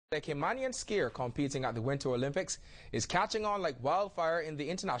The Caymanian skier competing at the Winter Olympics is catching on like wildfire in the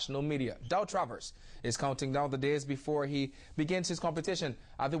international media. Dow Travers is counting down the days before he begins his competition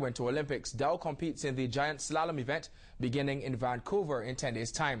at the Winter Olympics. Dow competes in the giant slalom event beginning in Vancouver in 10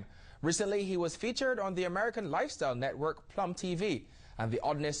 days' time. Recently, he was featured on the American lifestyle network Plum TV, and the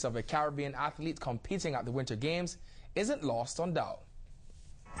oddness of a Caribbean athlete competing at the Winter Games isn't lost on Dow.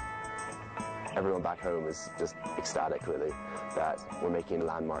 Everyone back home is just ecstatic, really, that we're making a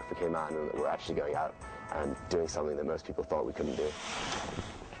landmark for Cayman and that we're actually going out and doing something that most people thought we couldn't do.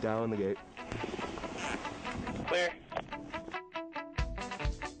 Down the gate. Clear.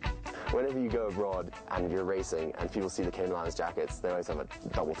 Whenever you go abroad and you're racing and people see the Cayman Islands jackets, they always have a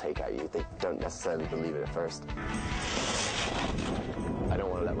double take at you. They don't necessarily believe it at first. I don't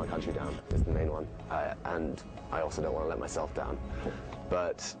want to let my country down, is the main one. And I also don't want to let myself down.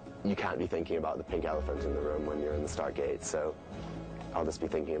 But you can't be thinking about the pink elephant in the room when you're in the start gate, so I'll just be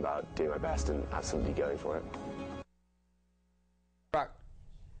thinking about doing my best and absolutely going for it.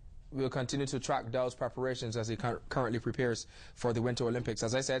 We'll continue to track Dow's preparations as he currently prepares for the Winter Olympics.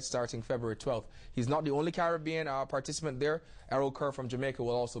 As I said, starting February 12th. He's not the only Caribbean participant there. Errol Kerr from Jamaica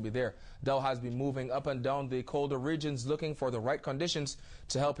will also be there. Dow has been moving up and down the colder regions looking for the right conditions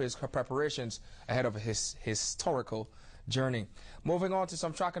to help his preparations ahead of his historical journey. Moving on to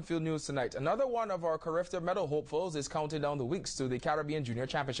some track and field news tonight. Another one of our CARIFTA medal hopefuls is counting down the weeks to the Caribbean Junior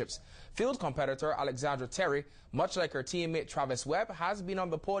Championships. Field competitor Alexandra Terry, much like her teammate Travis Webb, has been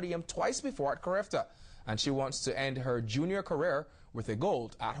on the podium twice before at CARIFTA, and she wants to end her junior career with a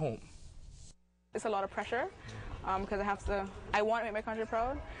gold at home. It's a lot of pressure because I want to make my country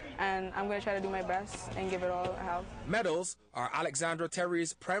proud, and I'm going to try to do my best and give it all I have. Medals are Alexandra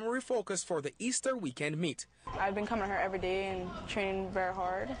Terry's primary focus for the Easter weekend meet. I've been coming to her every day and training very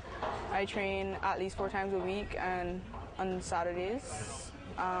hard. I train at least 4 times a week, and on Saturdays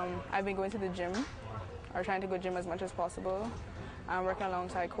I've been going to the gym, or trying to go to the gym as much as possible. I'm working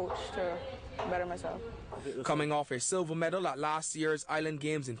alongside coach to better myself. Coming off a silver medal at last year's Island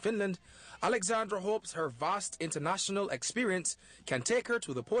Games in Finland, Alexandra hopes her vast international experience can take her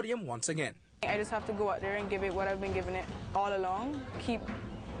to the podium once again. I just have to go out there and give it what I've been giving it all along. Keep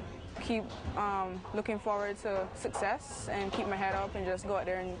looking forward to success and keep my head up and just go out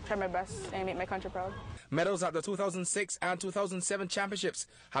there and try my best and make my country proud. Medals at the 2006 and 2007 championships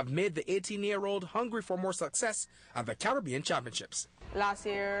have made the 18-year-old hungry for more success at the Caribbean Championships. Last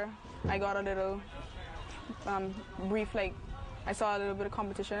year, I got a little brief, I saw a little bit of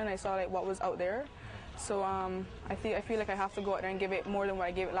competition and I saw what was out there. So I feel like I have to go out there and give it more than what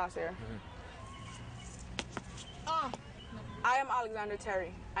I gave it last year. I am Alexandra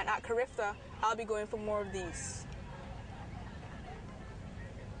Terry, and at CARIFTA, I'll be going for more of these.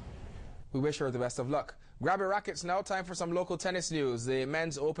 We wish her the best of luck. Grab your rackets now. Time for some local tennis news. The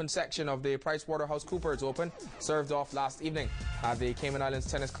men's open section of the PricewaterhouseCoopers Open served off last evening at the Cayman Islands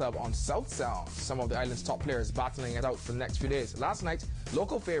Tennis Club on South Sound. Some of the island's top players battling it out for the next few days. Last night,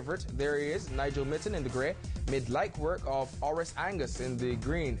 local favorite, there he is, Nigel Mitten in the grey, made light work of Oris Angus in the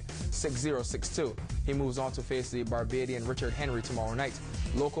green, 6-0, 6-2. He moves on to face the Barbadian Richard Henry tomorrow night.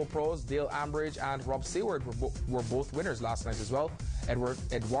 Local pros Dale Ambridge and Rob Seward were both winners last night as well.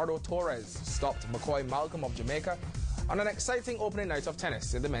 Eduardo Torres stopped McCoy Malcolm of Jamaica on an exciting opening night of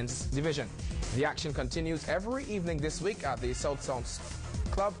tennis in the men's division. The action continues every evening this week at the South Sound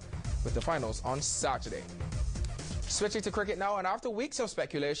Club, with the finals on Saturday. Switching to cricket now, and after weeks of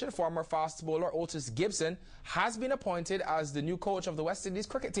speculation, former fast bowler Otis Gibson has been appointed as the new coach of the West Indies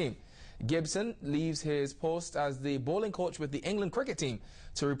cricket team. Gibson leaves his post as the bowling coach with the England cricket team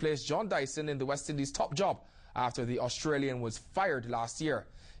to replace John Dyson in the West Indies' top job after the Australian was fired last year.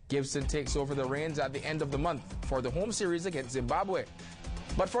 Gibson takes over the reins at the end of the month for the home series against Zimbabwe.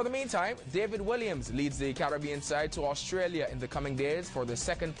 But for the meantime, David Williams leads the Caribbean side to Australia in the coming days for the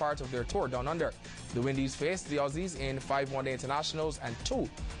second part of their tour down under. The Windies face the Aussies in 5 one-day internationals and 2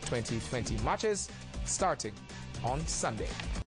 2020 matches starting on Sunday.